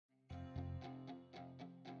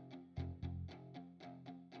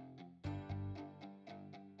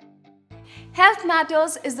Health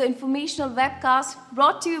Matters is the informational webcast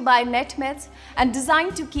brought to you by Netmeds and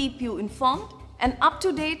designed to keep you informed and up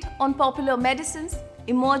to date on popular medicines,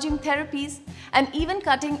 emerging therapies, and even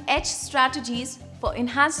cutting-edge strategies for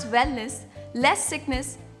enhanced wellness, less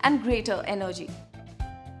sickness, and greater energy.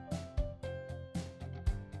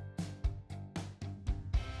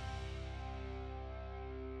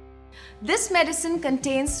 This medicine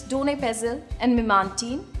contains Donepezil and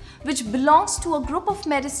Memantine, which belongs to a group of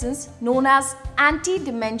medicines known as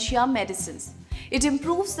anti-dementia medicines. It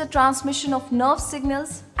improves the transmission of nerve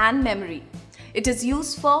signals and memory. It is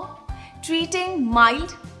used for treating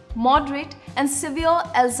mild, moderate, and severe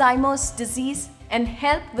Alzheimer's disease and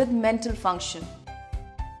help with mental function.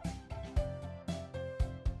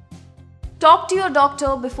 Talk to your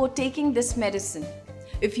doctor before taking this medicine.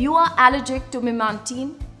 If you are allergic to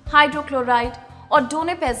Memantine, hydrochloride, or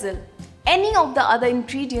Donepezil, any of the other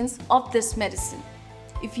ingredients of this medicine.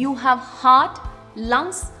 If you have heart,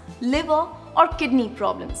 lungs, liver, or kidney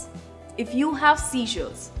problems. If you have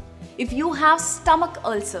seizures. If you have stomach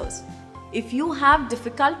ulcers. If you have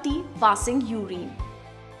difficulty passing urine.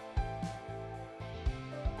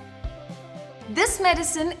 This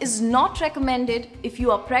medicine is not recommended if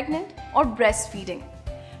you are pregnant or breastfeeding.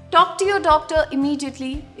 Talk to your doctor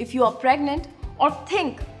immediately if you are pregnant or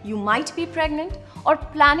think you might be pregnant or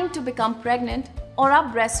planning to become pregnant or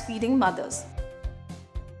are breastfeeding mothers.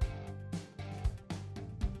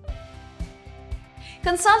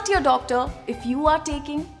 Consult your doctor if you are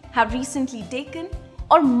taking, have recently taken,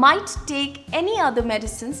 or might take any other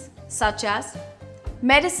medicines such as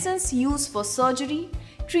medicines used for surgery,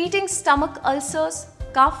 treating stomach ulcers,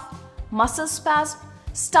 cough, muscle spasm,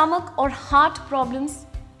 stomach or heart problems,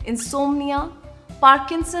 insomnia,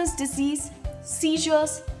 Parkinson's disease,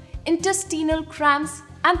 seizures, intestinal cramps,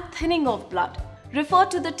 and thinning of blood. Refer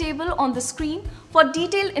to the table on the screen for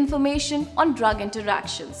detailed information on drug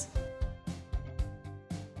interactions.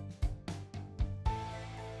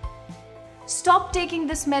 Stop taking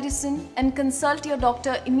this medicine and consult your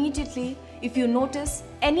doctor immediately if you notice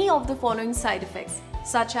any of the following side effects,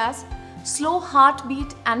 such as slow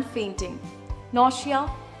heartbeat and fainting, nausea,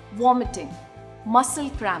 vomiting, muscle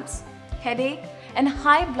cramps, headache, and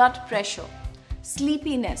high blood pressure,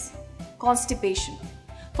 sleepiness, constipation.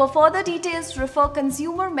 For further details, refer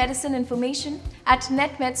consumer medicine information at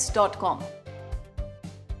Netmeds.com.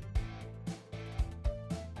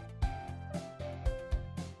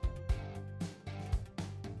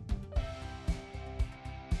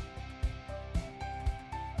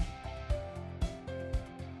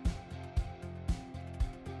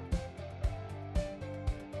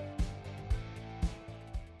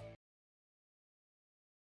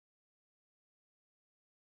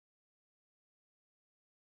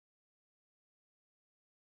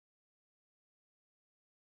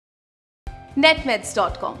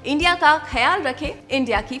 Netmeds.com. India का ख्याल रखें,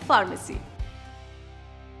 India की pharmacy.